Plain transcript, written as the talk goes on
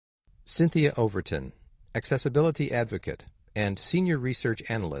Cynthia Overton, Accessibility Advocate and Senior Research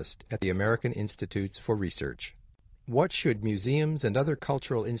Analyst at the American Institutes for Research. What should museums and other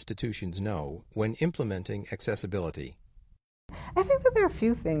cultural institutions know when implementing accessibility? I think that there are a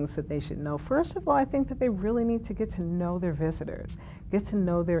few things that they should know. First of all, I think that they really need to get to know their visitors, get to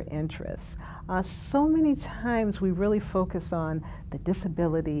know their interests. So many times we really focus on the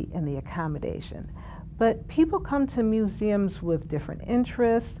disability and the accommodation. But people come to museums with different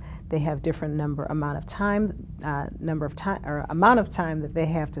interests. They have different amount of time that they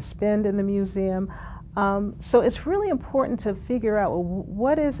have to spend in the museum. So it's really important to figure out, well,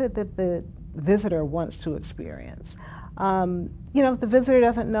 what is it that the visitor wants to experience. If the visitor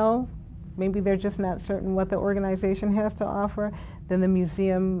doesn't know, maybe they're just not certain what the organization has to offer, then the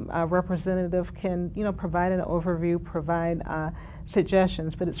museum representative can, provide an overview, provide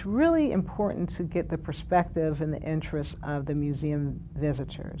suggestions. But it's really important to get the perspective and the interests of the museum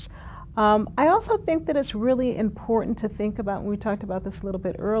visitors. I also think that it's really important to think about, and we talked about this a little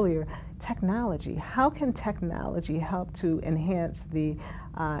bit earlier, technology. How can technology help to enhance the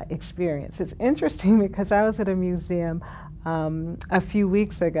experience? It's interesting because I was at a museum a few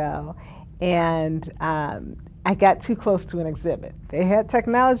weeks ago, and I got too close to an exhibit. They had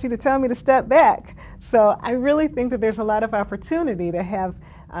technology to tell me to step back. So I really think that there's a lot of opportunity to have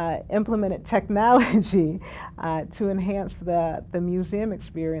implemented technology to enhance the museum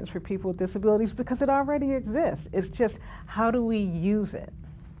experience for people with disabilities, because it already exists. It's just, how do we use it?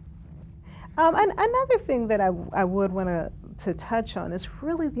 And another thing that I would want to touch on is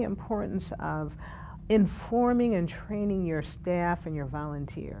really the importance of informing and training your staff and your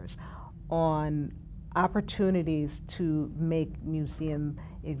volunteers on opportunities to make museum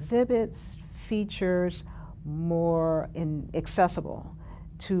exhibits, features more accessible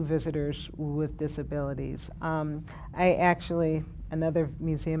to visitors with disabilities. Another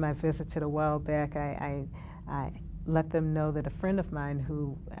museum I visited a while back, I let them know that a friend of mine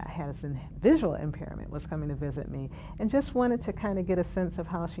who has a visual impairment was coming to visit me, and just wanted to kind of get a sense of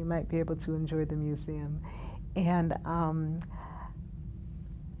how she might be able to enjoy the museum. And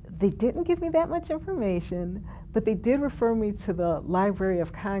they didn't give me that much information, but they did refer me to the Library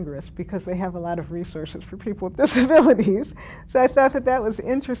of Congress because they have a lot of resources for people with disabilities. So I thought that that was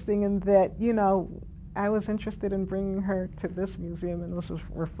interesting, and that, I was interested in bringing her to this museum, and this was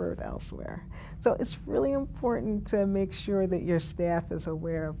referred elsewhere. So it's really important to make sure that your staff is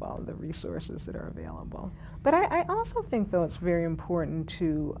aware of all the resources that are available. But I also think, though, it's very important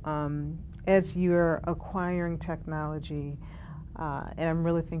to, as you're acquiring technology, and I'm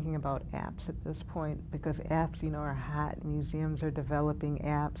really thinking about apps at this point, because apps, are hot. Museums are developing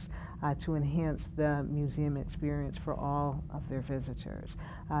apps to enhance the museum experience for all of their visitors.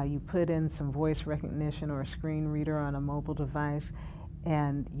 You put in some voice recognition or a screen reader on a mobile device,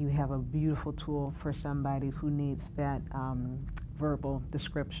 and you have a beautiful tool for somebody who needs that verbal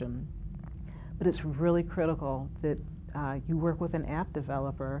description. But it's really critical that you work with an app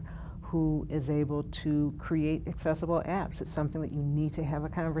developer who is able to create accessible apps. It's something that you need to have a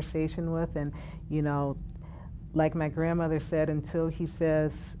conversation with, and like my grandmother said, until he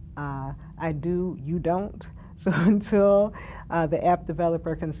says, I do, you don't. So until the app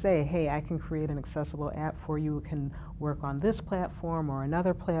developer can say, hey, I can create an accessible app for you, it can work on this platform or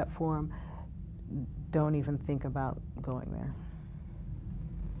another platform, don't even think about going there.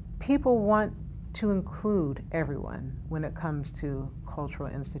 People want to include everyone when it comes to cultural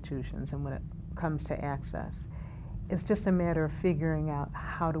institutions and when it comes to access. It's just a matter of figuring out,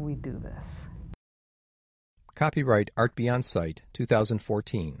 how do we do this? Copyright Art Beyond Sight,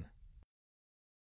 2014.